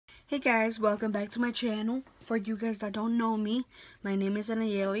Hey guys, welcome back to my channel. For you guys that don't know me, my name is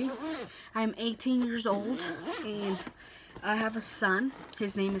Anayeli. I'm 18 years old and I have a son.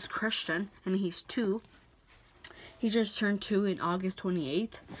 His name is Christian and he's 2. He just turned 2 in August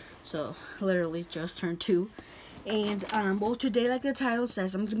 28th. So literally just turned 2. And well, today, like the title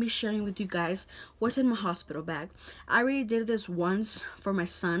says, I'm gonna be sharing with you guys what's in my hospital bag. I already did this once for my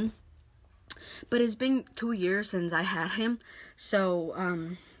son, but it's been 2 years since I had him,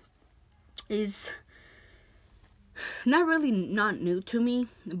 so is not really not new to me,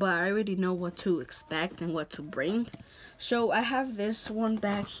 but I already know what to expect and what to bring. So I have this one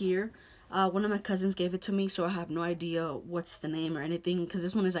bag here. One of my cousins gave it to me, so I have no idea what's the name or anything, because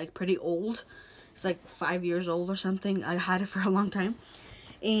this one is like pretty old. It's like 5 years old or something. I had it for a long time.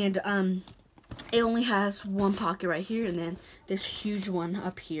 And it only has one pocket right here and then this huge one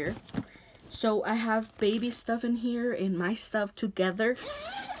up here. So I have baby stuff in here and my stuff together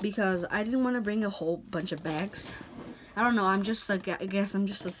because I didn't want to bring a whole bunch of bags. I don't know, I'm just like, I guess I'm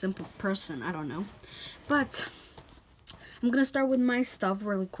just a simple person, I don't know. But I'm gonna start with my stuff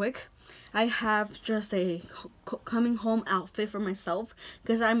really quick. I have just a coming home outfit for myself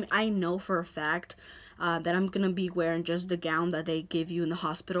because I know for a fact that I'm gonna be wearing just the gown that they give you in the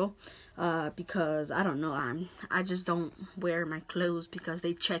hospital, because I don't know, I just don't wear my clothes because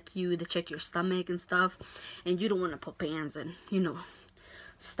they check your stomach and stuff, and you don't want to put pants and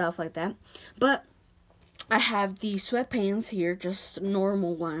stuff like that. But I have the sweatpants here, just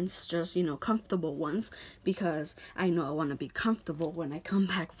normal ones, just comfortable ones, because I know I want to be comfortable when I come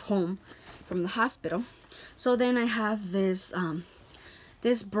back home from the hospital. So then I have this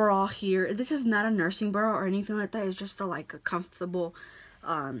this bra here. This is not a nursing bra or anything like that. It's just a comfortable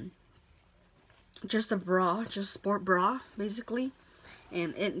just a bra, just sport bra basically.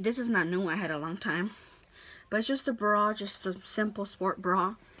 And this is not new, I had it a long time, but it's just a bra, just a simple sport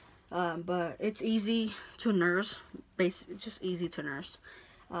bra. But it's easy to nurse, just easy to nurse.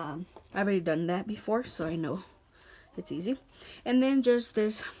 I've already done that before, so I know it's easy. And then just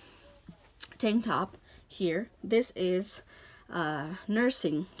this tank top here. This is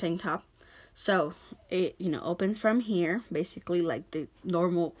nursing tank top. So it opens from here, basically like the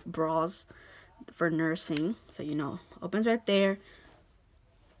normal bras for nursing. So opens right there,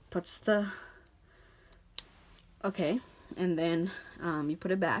 puts the and then you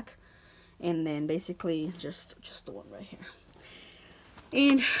put it back, and then basically just the one right here.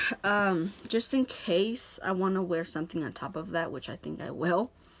 And just in case I want to wear something on top of that, which I think I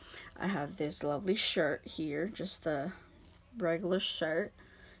will, I have this lovely shirt here, just a regular shirt,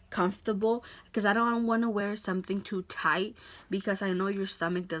 comfortable, because I don't want to wear something too tight, because I know your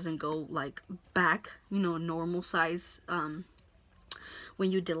stomach doesn't go like back, normal size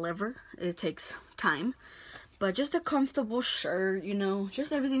when you deliver. It takes time. But just a comfortable shirt,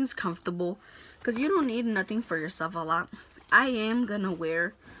 just everything's comfortable, because you don't need nothing for yourself a lot. I am gonna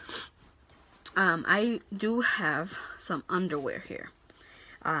wear, I do have some underwear here.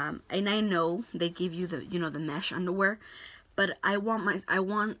 And I know they give you the, the mesh underwear, but I want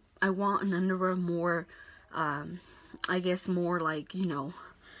an underwear more, I guess more like,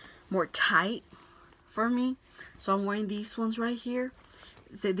 more tight for me. So I'm wearing these ones right here.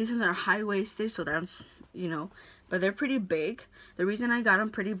 So these ones are high-waisted, so that's, but they're pretty big. The reason I got them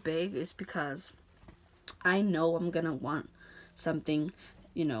pretty big is because I know I'm gonna want something,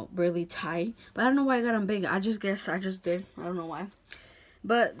 really tight. But I don't know why I got them big. I just guess I just did. I don't know why.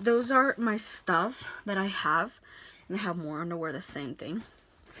 But those are my stuff that I have, and I have more underwear, the same thing.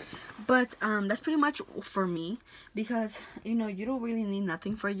 But that's pretty much for me, because you don't really need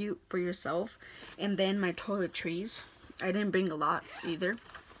nothing for yourself. And then my toiletries, I didn't bring a lot either.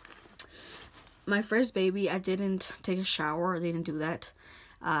 My first baby, I didn't take a shower. I didn't do that.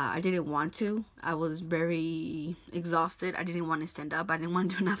 I didn't want to. I was very exhausted. I didn't want to stand up. I didn't want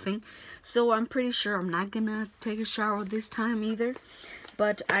to do nothing. So I'm pretty sure I'm not gonna take a shower this time either.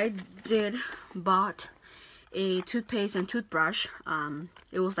 But I did bought a toothpaste and toothbrush.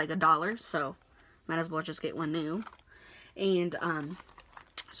 It was like $1, so might as well just get one new. And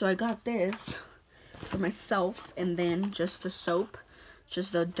so I got this for myself, and then just the soap,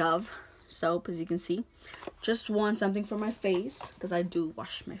 just the Dove soap, as you can see. Just want something for my face, because I do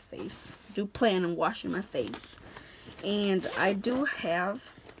wash my face. I do plan on washing my face. And I do have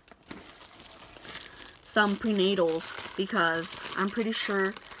some prenatals, because I'm pretty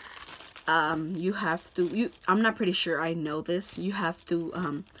sure you have to, I'm not pretty sure, I know this, you have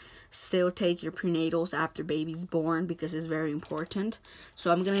to still take your prenatals after baby's born, because it's very important.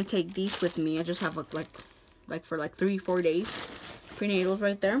 So I'm gonna take these with me. I just have like for like 3-4 days prenatals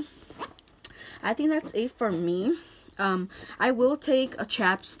right there. I think that's it for me. I will take a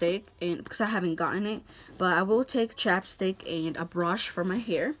chapstick, and because I haven't gotten it, but I will take chapstick and a brush for my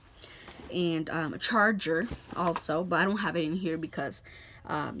hair, and a charger also, but I don't have it in here because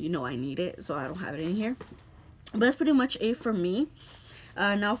you know I need it, so I don't have it in here. But that's pretty much it for me.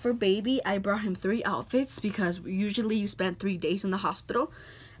 Now for baby, I brought him 3 outfits because usually you spend 3 days in the hospital.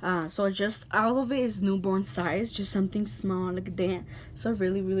 So just all of it is newborn size, just something small like that. So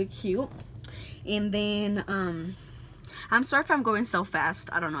really cute. And then I'm sorry if I'm going so fast.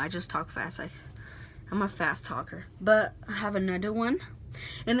 I don't know, I just talk fast. I'm a fast talker. But I have another one.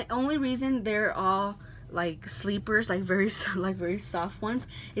 And the only reason they're all like sleepers, like very soft ones,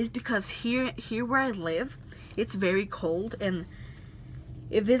 is because here where I live, it's very cold, and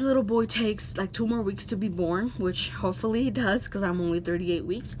if this little boy takes like 2 more weeks to be born, which hopefully he does because I'm only 38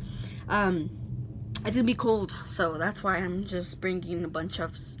 weeks, it's gonna be cold. So that's why I'm just bringing a bunch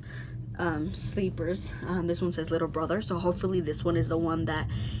of sleepers. This one says little brother, so hopefully this one is the one that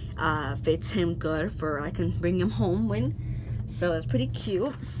fits him good for I can bring him home when. So it's pretty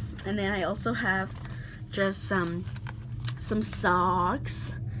cute. And then I also have just some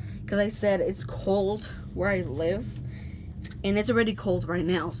socks, because I said it's cold where I live, and it's already cold right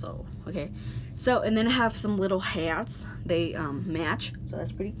now. So okay, so and then I have some little hats. They match, so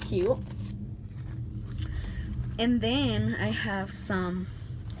that's pretty cute. And then I have some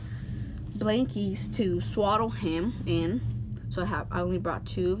blankies to swaddle him in. So I only brought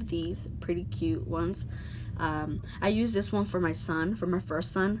 2 of these pretty cute ones. I used this one for my son, for my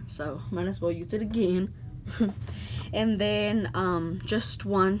first son, so might as well use it again. And then just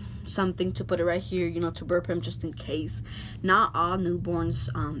something to put it right here, you know, to burp him just in case. Not all newborns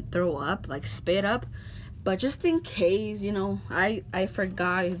throw up, like spit up, but just in case, you know. I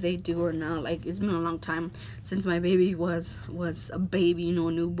forgot if they do or not. Like, it's been a long time since my baby was a baby, you know,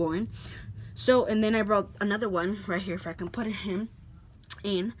 a newborn. So, and then I brought another one right here if I can put it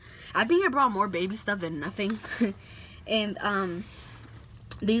in. I think I brought more baby stuff than nothing. And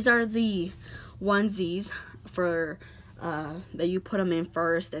these are the onesies for that you put them in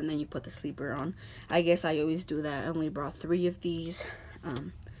first and then you put the sleeper on. I guess I always do that. I only brought 3 of these,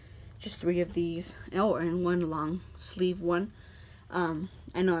 just 3 of these. Oh, and 1 long sleeve one.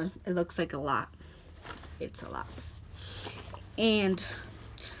 I know it looks like a lot. It's a lot. And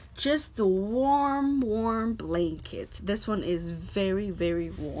just the warm blanket. This one is very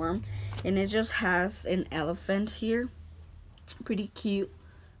warm, and it just has an elephant here. Pretty cute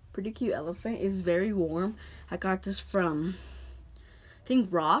elephant. It's very warm. I got this from, I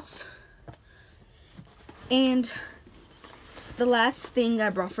think, Ross. And the last thing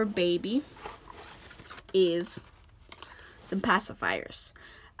I brought for baby is some pacifiers.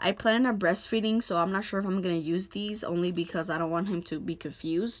 I plan on breastfeeding, so I'm not sure if I'm going to use these, only because I don't want him to be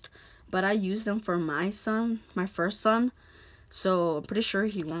confused. But I use them for my son, my first son, so I'm pretty sure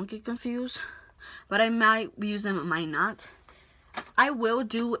he won't get confused. But I might use them, I might not. I will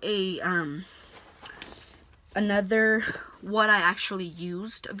do a another what I actually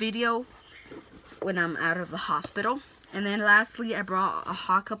used video when I'm out of the hospital. And then lastly, I brought a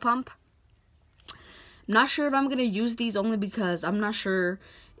Haka pump. I'm not sure if I'm going to use these, only because I'm not sure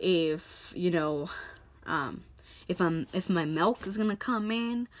if, you know, if my milk is gonna come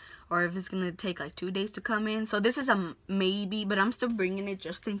in, or if it's gonna take like 2 days to come in. So this is a maybe, but I'm still bringing it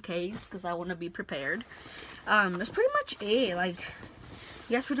just in case, because I want to be prepared. That's pretty much it. Like,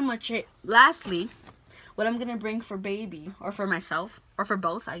 that's pretty much it. Lastly, what I'm gonna bring for baby, or for myself, or for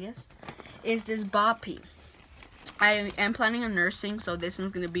both, I guess, is this boppy. I am planning on nursing, so this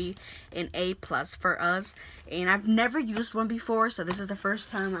one's going to be an A+ for us. And I've never used one before, so this is the first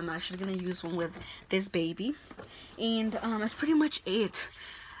time I'm actually going to use one with this baby. And that's pretty much it.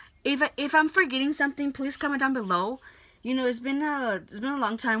 If I'm forgetting something, please comment down below. You know, it's been a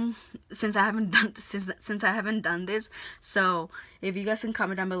long time since I haven't done this. So if you guys can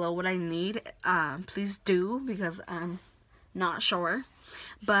comment down below what I need, please do, because I'm not sure.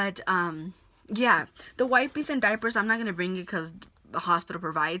 But yeah, the wipes and diapers, I'm not going to bring it because the hospital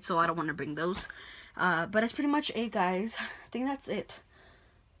provides, so I don't want to bring those. But that's pretty much it, guys. I think that's it.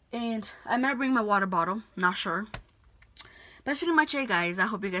 And I might bring my water bottle, not sure. But that's pretty much it, guys. I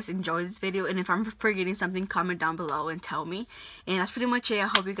hope you guys enjoyed this video. And if I'm forgetting something, comment down below and tell me. And that's pretty much it. I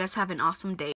hope you guys have an awesome day.